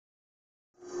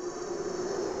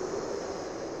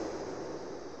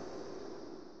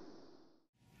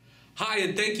Hi,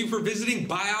 and thank you for visiting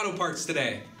BuyAutoParts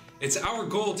today. It's our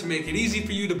goal to make it easy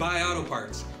for you to buy auto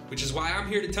parts, which is why I'm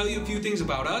here to tell you a few things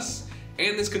about us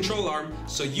and this control arm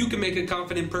so you can make a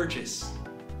confident purchase.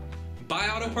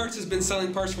 BuyAutoParts has been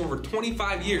selling parts for over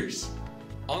 25 years,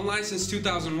 online since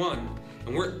 2001,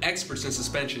 and we're experts in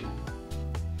suspension.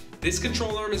 This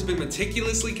control arm has been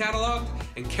meticulously cataloged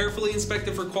and carefully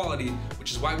inspected for quality,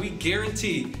 which is why we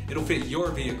guarantee it'll fit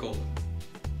your vehicle.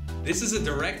 This is a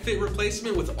direct fit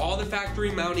replacement with all the factory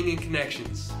mounting and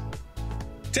connections.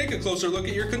 Take a closer look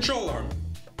at your control arm.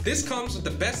 This comes with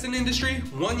the best in industry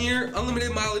 1-year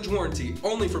unlimited mileage warranty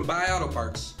only from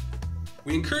BuyAutoParts.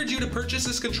 We encourage you to purchase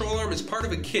this control arm as part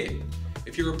of a kit.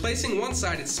 If you're replacing one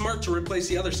side, it's smart to replace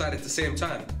the other side at the same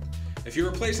time. If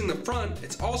you're replacing the front,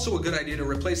 it's also a good idea to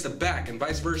replace the back and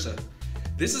vice versa.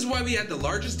 This is why we add the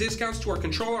largest discounts to our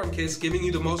control arm kits, giving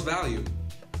you the most value.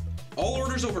 All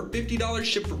orders over $50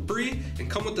 ship for free and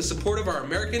come with the support of our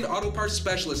American Auto Parts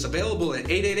specialists available at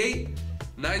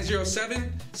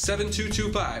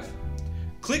 888-907-7225.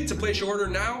 Click to place your order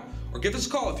now or give us a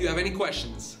call if you have any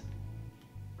questions.